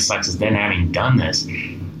other thing that sucks is then having done this,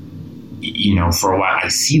 for a while, I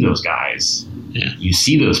see those guys. Yeah. You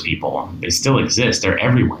see those people. They still exist. They're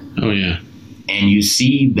everywhere. Oh, yeah. And you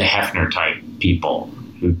see the Hefner type people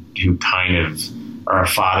who kind of are a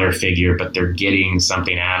father figure, but they're getting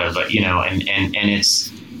something out of it,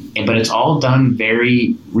 but it's all done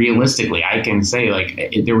very realistically. I can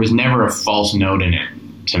say, there was never a false note in it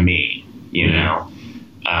to me,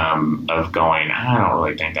 of going, I don't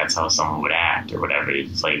really think that's how someone would act or whatever.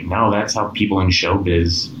 It's like, no, that's how people in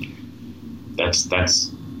showbiz, that's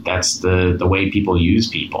the way people use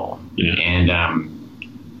people. Yeah. And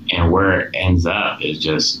where it ends up is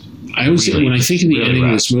just, I always really, when I think of the ending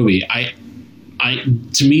of this movie,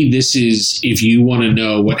 to me, this is, if you want to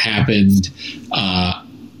know what happened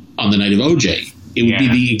on the night of OJ, it would be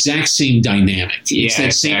the exact same dynamic. It's that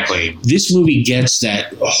exactly. This movie gets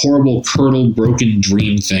that horrible, curdled, broken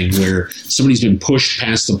dream thing where somebody's been pushed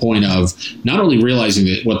past the point of not only realizing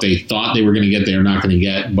that what they thought they were going to get, they're not going to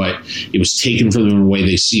get, but it was taken from them in a way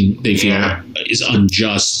they feel is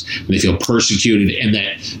unjust, and they feel persecuted, and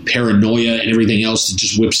that paranoia and everything else that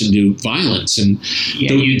just whips into violence. And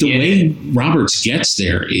the way Roberts gets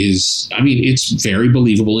there is, it's very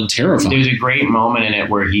believable and terrifying. There's a great moment in it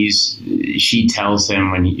where she tells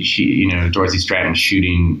him when Dorothy Stratton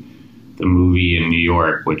shooting the movie in New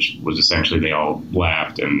York, which was essentially they all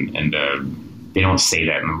laughed, and they don't say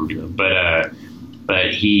that in the movie,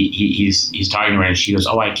 but he's talking to her and she goes,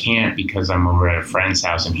 oh, I can't because I'm over at a friend's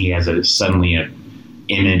house, and he has suddenly an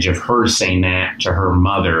image of her saying that to her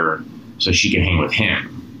mother so she can hang with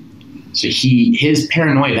him. So his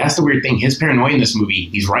paranoia, that's the weird thing, his paranoia in this movie,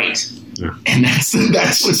 he's right. Yeah. And that's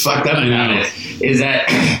what's fucked up about it, is that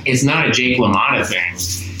it's not a Jake LaMotta thing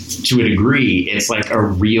to a degree. It's like a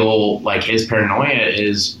real, his paranoia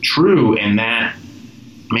is true, and that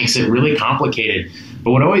makes it really complicated.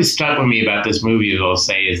 But what always stuck with me about this movie, I'll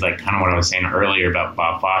say, is kind of what I was saying earlier about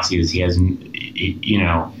Bob Fosse, is he has,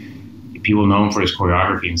 people know him for his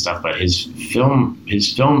choreography and stuff, but his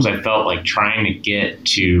films, I felt like trying to get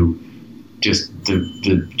to just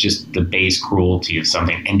the base cruelty of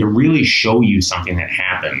something, and to really show you something that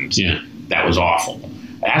happened that was awful.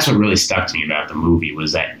 That's what really stuck to me about the movie,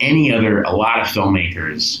 was that a lot of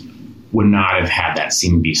filmmakers would not have had that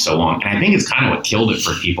scene be so long. And I think it's kind of what killed it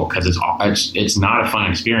for people, because it's not a fun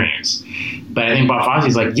experience. But I think Bob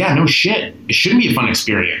Fosse's like, yeah, no shit. It shouldn't be a fun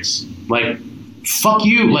experience. Fuck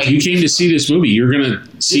you. If you came to see this movie, you're going to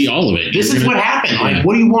see all of it. This is what happened.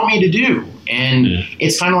 What do you want me to do? And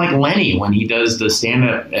it's kind of like Lenny when he does the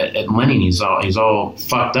stand-up at Lenny, and he's all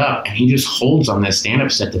fucked up, and he just holds on this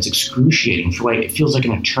stand-up set that's excruciating for it feels like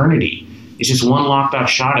an eternity. It's just one locked-off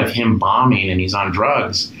shot of him bombing, and he's on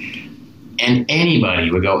drugs. And anybody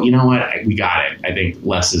would go, you know what? We got it. I think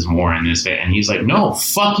less is more in this. And he's like, no,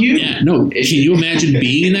 fuck you. Yeah, no. Can you imagine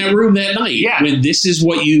being in that room that night? Yeah. When this is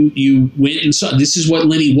what you went and saw. This is what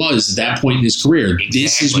Lenny was at that point in his career. Exactly.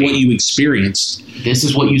 This is what you experienced. This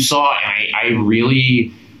is what you saw. And I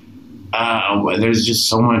really, there's just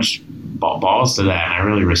so much balls to that, and I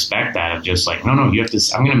really respect that. Of just like, no, you have to.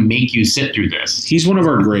 I'm going to make you sit through this. He's one of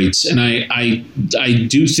our greats, and I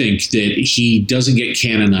do think that he doesn't get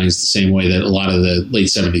canonized the same way that a lot of the late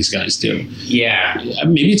 70s guys do. Yeah,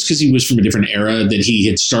 maybe it's because he was from a different era, that he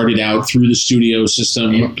had started out through the studio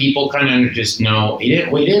system. And people kind of just know he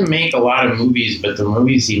didn't make a lot of movies, but the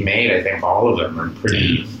movies he made, I think all of them are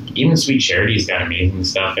pretty. Even Sweet Charity's got amazing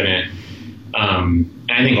stuff in it. And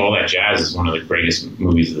I think All That Jazz is one of the greatest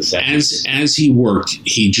movies of the 70s. As he worked,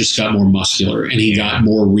 he just got more muscular, and he got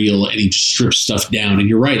more real, and he just stripped stuff down. And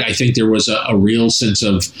you're right. I think there was a real sense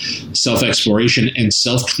of self-exploration and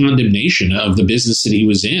self-condemnation of the business that he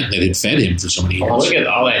was in that had fed him for so many years. Well, look at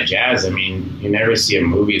All That Jazz. I mean, you never see a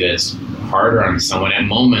movie that's harder on someone. At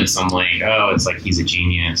moments, I'm like, oh, it's like he's a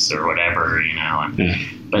genius or whatever, you know.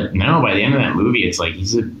 But no, by the end of that movie, it's like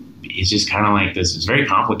he's just kind of like this. It's very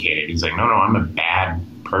complicated. He's like, no, I'm a bad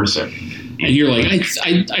person. And you're like,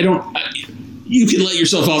 I don't. You can let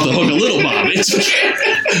yourself off the hook a little, Bob. It's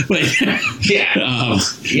but but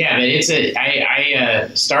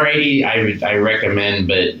it's Star 80. I recommend,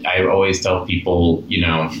 but I always tell people, you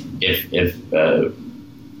know, if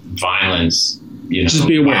violence, you know, just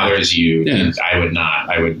be aware. Bothers you, I would not.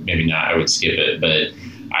 I would maybe not. I would skip it, but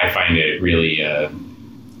I find it really.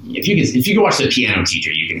 If you can watch The Piano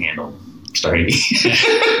Teacher, you can handle Star 80.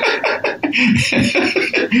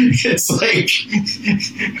 It's like,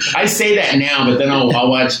 I say that now, but then I'll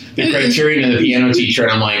watch the Criterion of The Piano Teacher,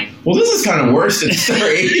 and I'm like, well, this is kind of worse than Star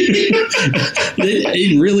 80.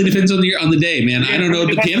 It really depends on the day, man. I don't know.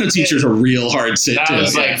 The Piano Teacher's a real hard sit. I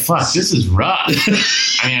was like, fuck, this is rough.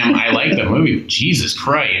 I mean, I like the movie, but Jesus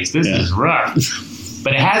Christ, this is rough.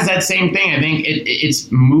 But it has that same thing. I think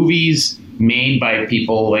it's movies made by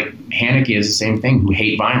people like Haneke is the same thing, who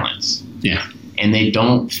hate violence. Yeah. And they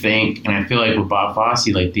don't think, and I feel like with Bob Fosse,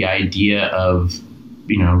 like the idea of,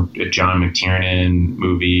 you know, a John McTiernan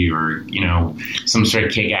movie or, you know, some sort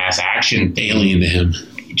of kick-ass action alien to him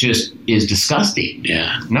just is disgusting.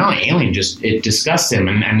 Yeah. Not only alien, just it disgusts him.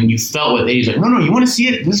 And you felt with it. He's like, no, you want to see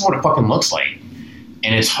it? This is what it fucking looks like.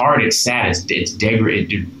 And it's hard. It's sad. It's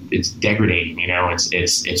degrading. You know,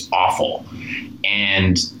 it's awful.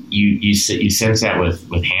 And you sense that with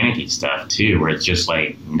Haneke stuff too, where it's just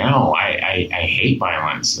like, no, I hate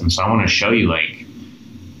violence, and so I want to show you, like,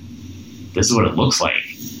 this is what it looks like,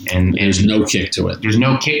 and there's no kick to it. There's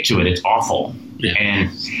no kick to it. It's awful, and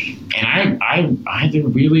I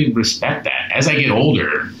really respect that. As I get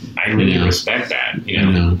older, I really respect that. You know?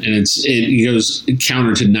 I know. And it goes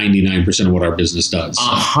counter to 99% of what our business does.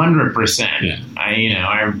 100%. Yeah. I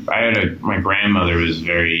had my grandmother was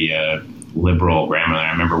very liberal grandmother.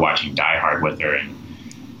 I remember watching Die Hard with her,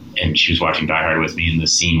 and she was watching Die Hard with me in the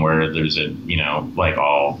scene where there's a, you know, like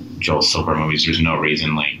all Joel Silver movies, there's no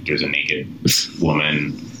reason, like there's a naked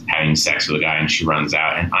woman having sex with a guy and she runs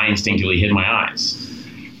out, and I instinctively hid my eyes.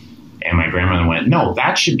 And my grandmother went, no,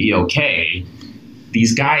 that should be okay.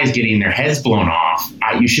 These guys getting their heads blown off,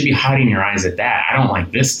 you should be hiding your eyes at that. I don't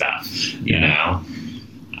like this stuff, you know?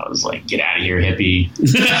 I was like, get out of here, hippie.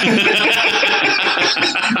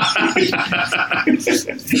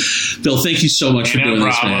 Bill, thank you so much for doing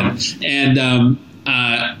this, man. And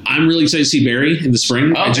I'm really excited to see Barry in the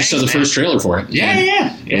spring. I just saw the first trailer for it.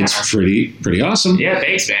 Yeah. It's pretty awesome. Yeah,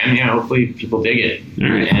 thanks, man. Yeah, hopefully people dig it. All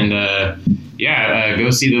right. And go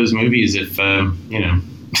see those movies if you know.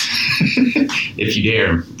 If you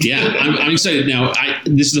dare. Yeah, I'm excited. Now,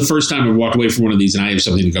 this is the first time I've walked away from one of these, and I have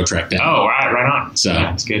something to go track down. Oh, right on. So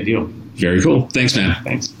yeah, it's a good deal. Very cool. Thanks, man.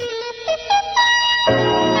 Thanks.